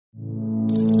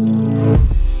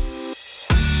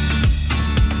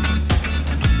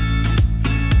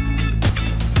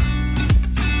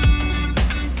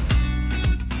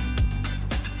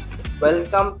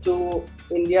welcome to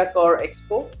India Core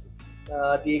Expo.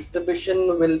 The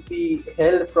exhibition will be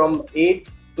held from 8th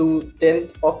to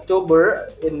 10th October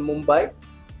in Mumbai,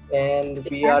 and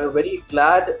we are very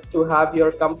glad to have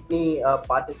your company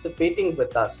participating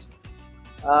with us.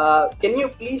 Can you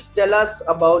please tell us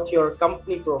about your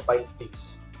company profile,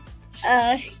 please?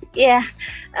 Yeah.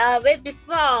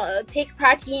 Before take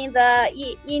part in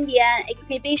the Indian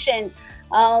exhibition,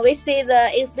 we see the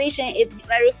exhibition is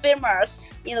very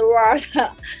famous in the world,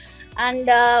 and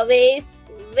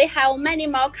we have many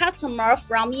more customers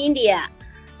from India,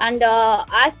 and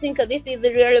I think this is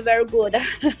really very good.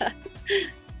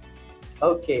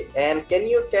 Okay, and can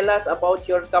you tell us about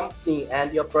your company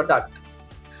and your product?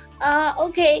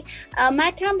 Okay,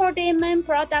 my company main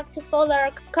product for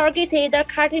the corrugated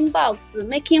carton box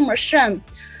making machine.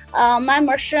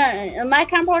 My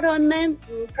company main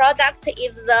product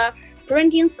is the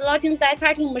printing, slotting, die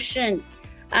cutting machine,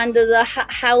 and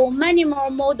have many more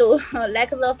models like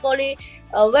the fully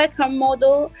vacuum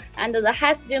model and the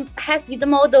high-speed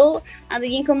model and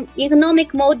the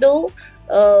economic model.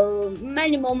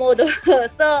 Many more models.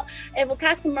 So if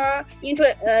customer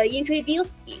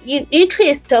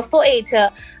interest for it,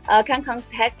 can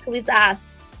contact with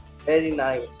us. Very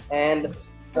nice. And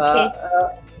Okay.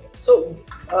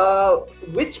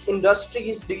 which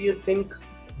industries do you think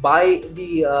buy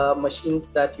the machines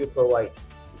that you provide?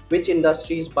 Which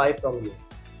industries buy from you?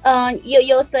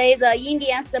 You say the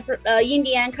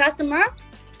Indian customer,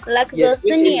 like Yes, the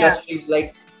which senior. industries,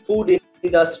 like food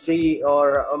industry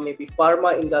or maybe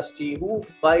pharma industry? Who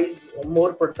buys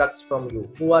more products from you?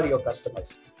 Who are your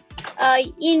customers?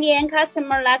 Indian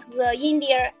customer like the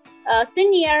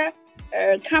senior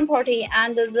company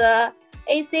and the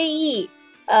ACE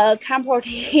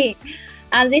company,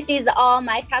 and this is all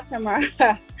my customer.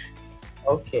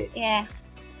 Okay. Yeah.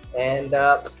 And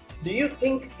do you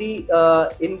think the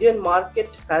Indian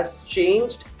market has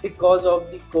changed because of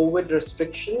the COVID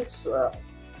restrictions?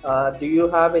 Do you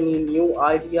have any new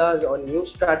ideas or new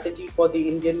strategy for the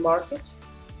Indian market?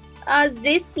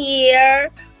 This year,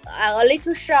 a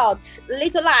little short,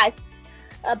 little less,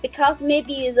 because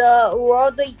maybe the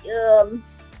world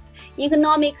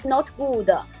economic not good,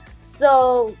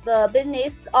 so the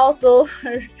business also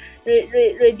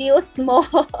reduce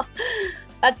more.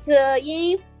 But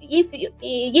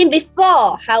in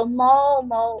before have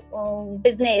more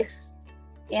business.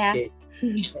 Yeah. Okay.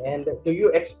 And do you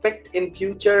expect in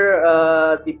future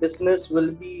the business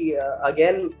will be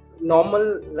again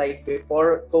normal like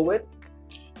before COVID?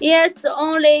 Yes,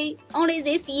 only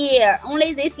this year.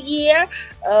 Only this year,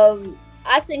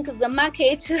 I think the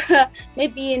market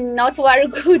maybe not very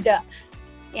good.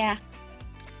 Yeah.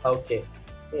 Okay.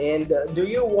 And do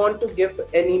you want to give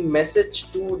any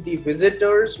message to the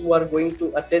visitors who are going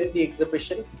to attend the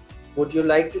exhibition? Would you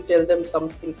like to tell them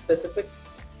something specific?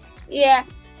 Yeah.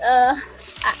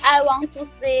 I want to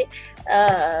say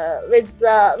with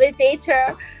the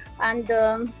visitor and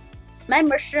my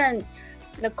machine,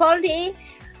 the quality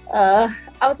of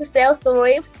the sales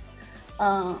reps,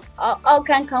 all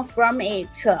can confirm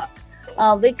it.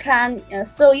 We can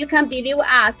so you can believe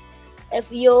us. If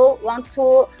you want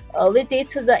to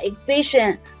visit the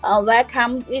exhibition,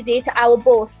 welcome visit our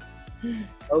booth.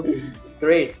 Okay,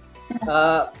 great.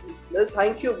 Well,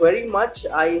 thank you very much.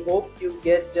 I hope you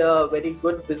get very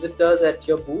good visitors at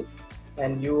your booth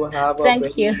and you have a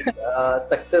Thank you.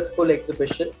 Successful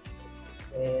exhibition.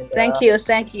 And, Thank you.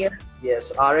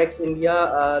 Yes, RX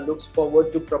India looks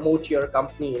forward to promote your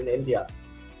company in India.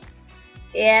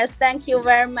 Yes, thank you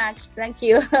very much. Thank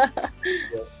you.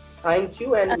 Yes. Thank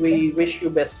you, and we wish you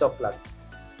best of luck.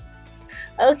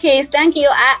 Okay, thank you.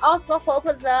 I also hope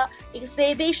the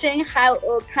exhibition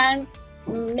can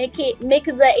make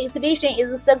the exhibition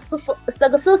is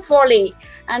successfully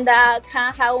and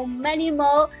can have many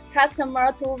more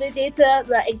customers to visit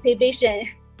the exhibition.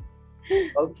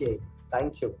 Okay,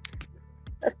 thank you.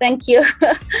 Thank you.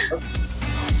 Okay.